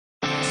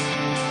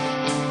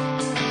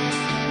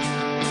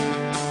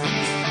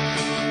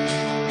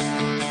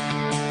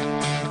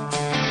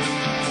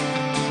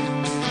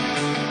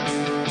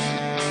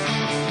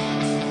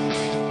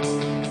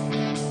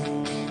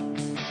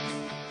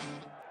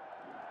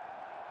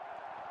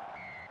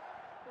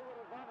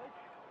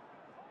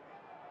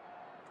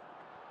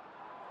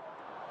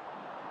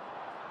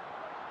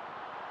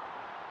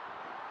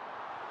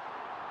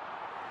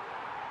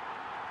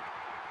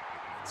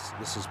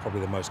this is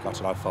probably the most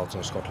gutted I've felt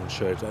in a Scotland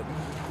shirt,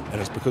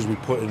 and it's because we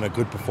put in a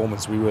good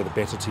performance. We were the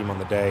better team on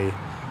the day.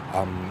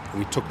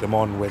 We took them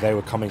on where they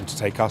were coming to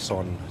take us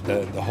on.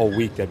 The whole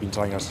week they've been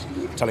telling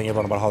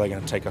everyone about how they're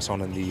going to take us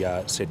on in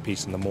the set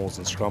piece and the mauls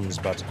and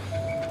scrums, but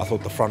I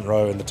thought the front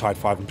row and the tight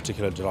five in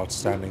particular did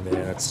outstanding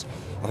there, and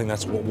I think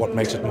that's what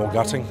makes it more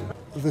gutting.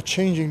 The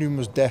changing room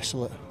was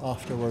desolate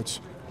afterwards.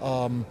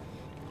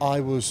 I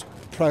was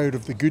proud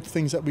of the good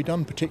things that we'd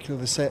done,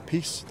 particularly the set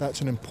piece. That's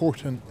an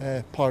important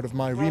part of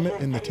my remit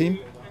in the team,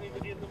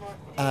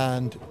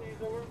 and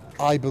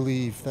I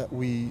believe that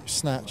we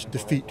snatched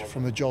defeat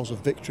from the jaws of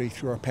victory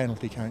through our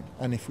penalty count,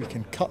 and if we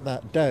can cut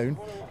that down,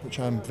 which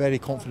I'm very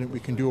confident we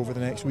can do over the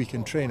next week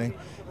in training,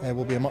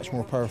 we'll be a much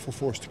more powerful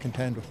force to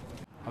contend with.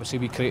 Obviously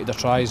we created their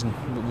tries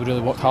and we really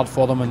worked hard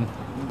for them, and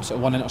sort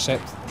of one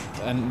intercept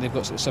and they've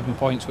got sort of 7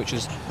 points, which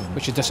is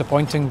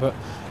disappointing, but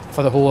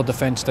for the whole of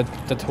defence did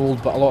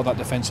hold. But a lot of that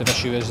defensive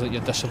issue is that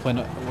you're disciplined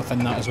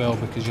within that as well,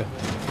 because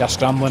you're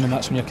scrambling, and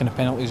that's when your kind of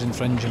penalties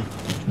infringe. And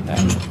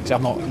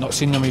I've not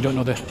seen them, you don't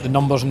know the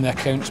numbers and the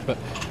accounts, but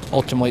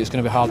ultimately it's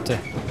going to be hard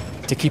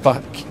to keep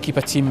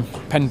a team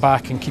pinned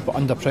back and keep it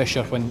under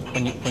pressure when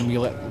we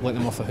let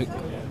them off the hook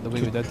the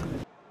way we did.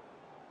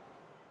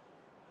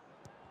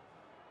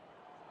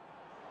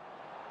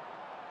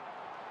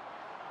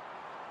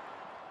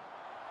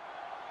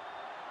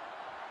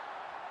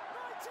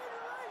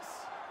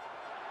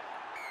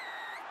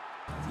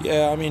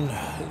 Yeah, I mean,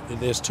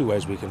 there's two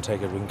ways we can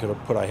take it. We can kind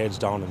of put our heads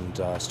down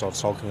and start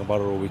sulking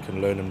about it, or we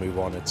can learn and move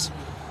on.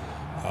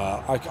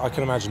 I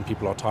can imagine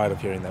people are tired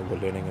of hearing that we're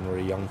learning and we're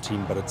a young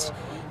team, but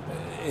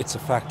it's a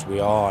fact we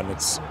are, and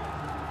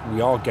we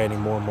are gaining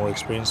more and more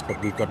experience,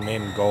 but we've got an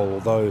end goal.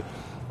 Although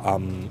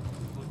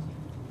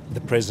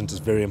the present is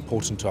very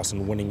important to us,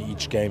 and winning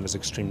each game is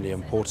extremely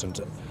important.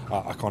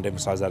 I can't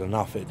emphasise that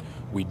enough.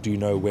 We do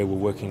know where we're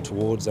working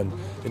towards, and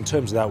in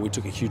terms of that, we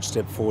took a huge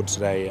step forward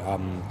today.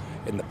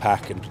 In the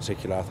pack in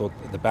particular, I thought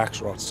the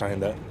backs were outstanding.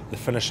 That the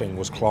finishing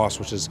was class,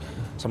 which is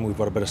something we've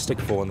got a bit of stick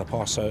for in the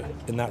past. So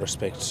in that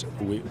respect,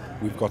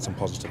 we've got some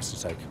positives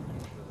to take.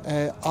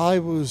 I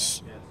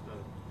was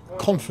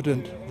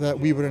confident that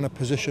we were in a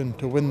position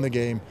to win the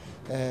game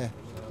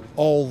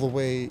all the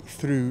way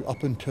through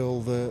up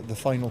until the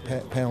final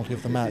penalty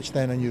of the match.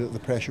 Then I knew that the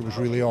pressure was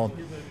really on.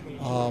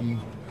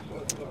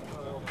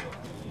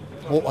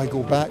 What I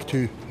go back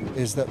to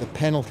is that the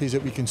penalties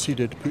that we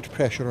conceded put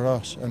pressure on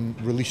us and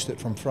released it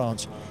from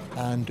France,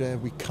 and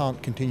we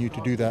can't continue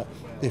to do that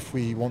if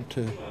we want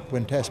to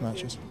win test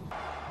matches.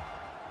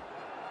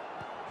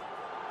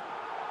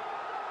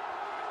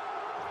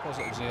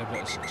 Positives there,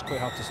 but it's quite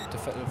hard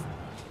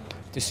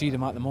to see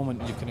them at the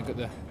moment. You've kind of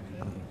got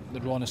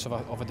the rawness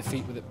of a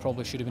defeat, but it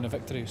probably should have been a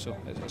victory, so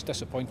it's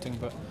disappointing,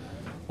 but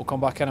we'll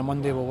come back in on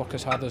Monday, we'll work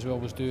as hard as we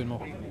always do, and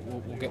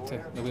we'll get to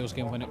the Wales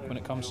game when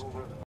it comes.